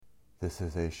This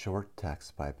is a short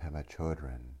text by Pema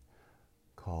Chodron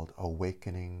called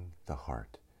Awakening the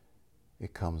Heart.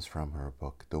 It comes from her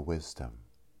book, The Wisdom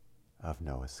of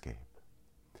No Escape.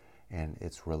 And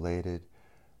it's related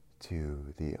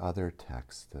to the other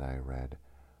text that I read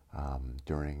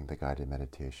during the guided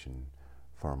meditation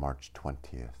for March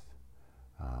 20th.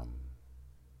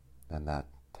 And that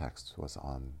text was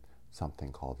on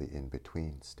something called the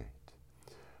in-between state.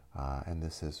 And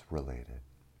this is related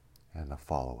and a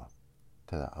follow-up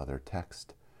to the other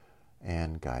text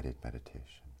and guided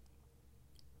meditation.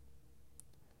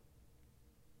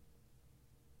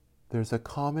 There's a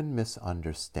common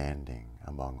misunderstanding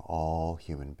among all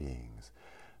human beings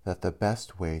that the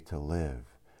best way to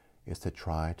live is to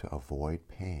try to avoid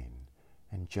pain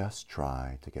and just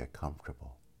try to get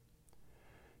comfortable.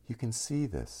 You can see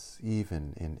this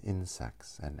even in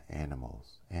insects and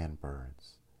animals and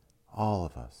birds. All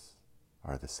of us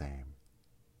are the same.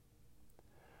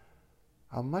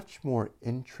 A much more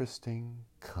interesting,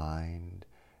 kind,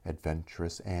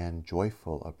 adventurous, and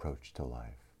joyful approach to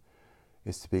life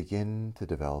is to begin to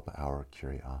develop our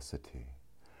curiosity,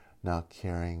 not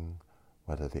caring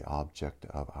whether the object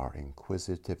of our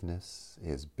inquisitiveness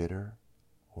is bitter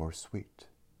or sweet.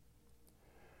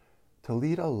 To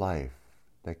lead a life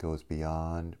that goes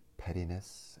beyond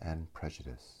pettiness and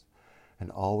prejudice,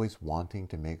 and always wanting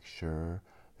to make sure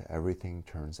that everything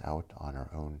turns out on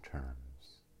our own terms.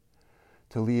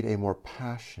 To lead a more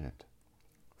passionate,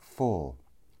 full,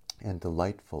 and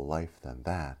delightful life than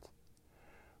that,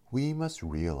 we must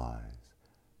realize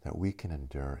that we can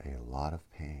endure a lot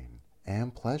of pain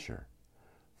and pleasure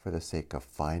for the sake of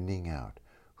finding out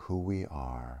who we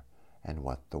are and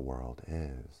what the world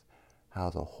is, how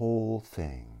the whole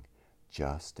thing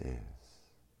just is.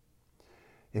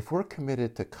 If we're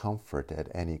committed to comfort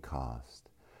at any cost,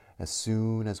 as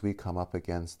soon as we come up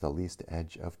against the least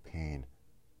edge of pain,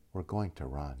 we're going to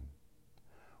run.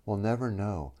 We'll never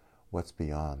know what's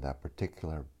beyond that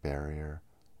particular barrier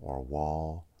or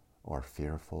wall or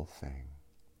fearful thing.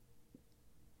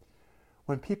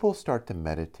 When people start to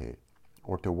meditate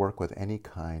or to work with any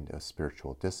kind of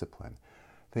spiritual discipline,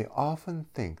 they often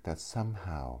think that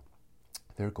somehow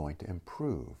they're going to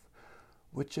improve,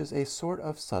 which is a sort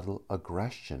of subtle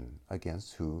aggression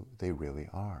against who they really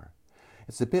are.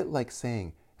 It's a bit like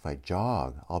saying, if I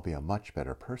jog, I'll be a much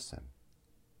better person.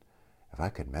 If I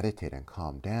could meditate and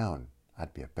calm down,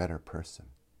 I'd be a better person.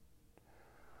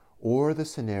 Or the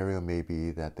scenario may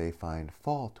be that they find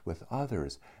fault with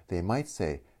others. They might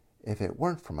say, if it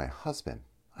weren't for my husband,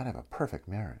 I'd have a perfect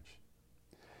marriage.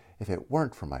 If it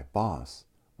weren't for my boss,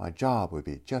 my job would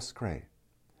be just great.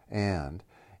 And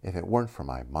if it weren't for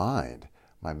my mind,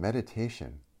 my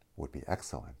meditation would be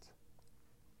excellent.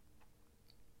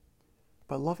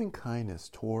 But loving kindness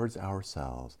towards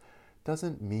ourselves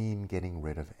doesn't mean getting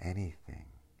rid of anything.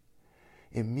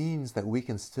 It means that we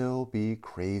can still be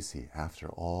crazy after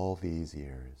all these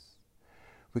years.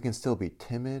 We can still be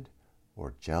timid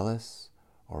or jealous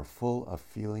or full of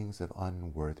feelings of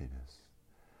unworthiness.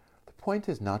 The point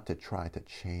is not to try to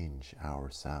change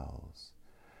ourselves.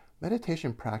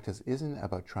 Meditation practice isn't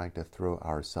about trying to throw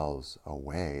ourselves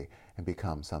away and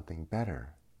become something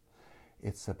better.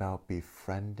 It's about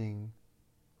befriending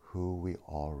who we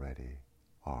already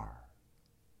are.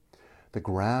 The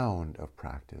ground of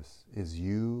practice is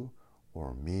you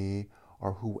or me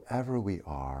or whoever we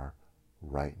are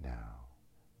right now,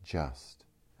 just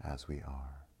as we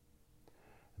are.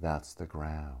 That's the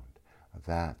ground.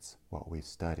 That's what we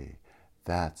study.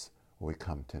 That's what we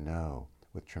come to know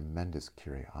with tremendous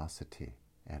curiosity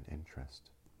and interest.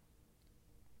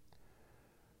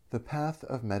 The path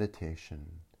of meditation,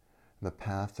 the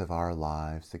path of our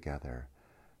lives together,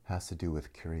 has to do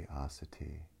with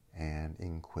curiosity and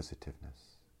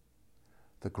inquisitiveness.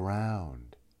 The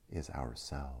ground is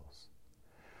ourselves.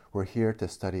 We're here to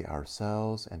study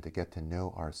ourselves and to get to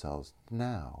know ourselves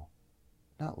now,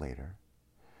 not later.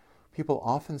 People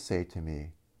often say to me,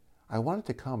 I wanted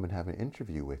to come and have an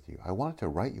interview with you. I wanted to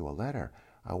write you a letter.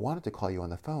 I wanted to call you on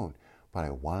the phone, but I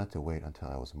wanted to wait until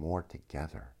I was more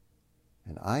together.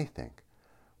 And I think,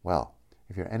 well,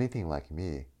 if you're anything like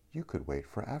me, you could wait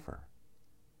forever.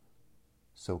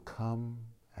 So come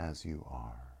as you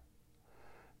are.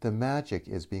 The magic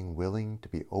is being willing to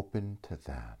be open to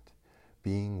that,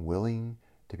 being willing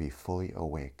to be fully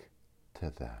awake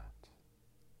to that.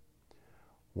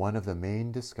 One of the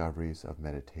main discoveries of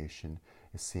meditation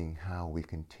is seeing how we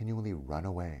continually run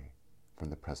away from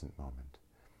the present moment,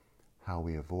 how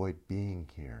we avoid being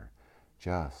here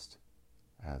just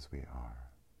as we are.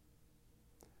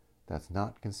 That's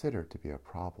not considered to be a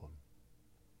problem.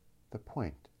 The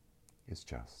point is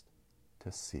just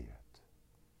to see it.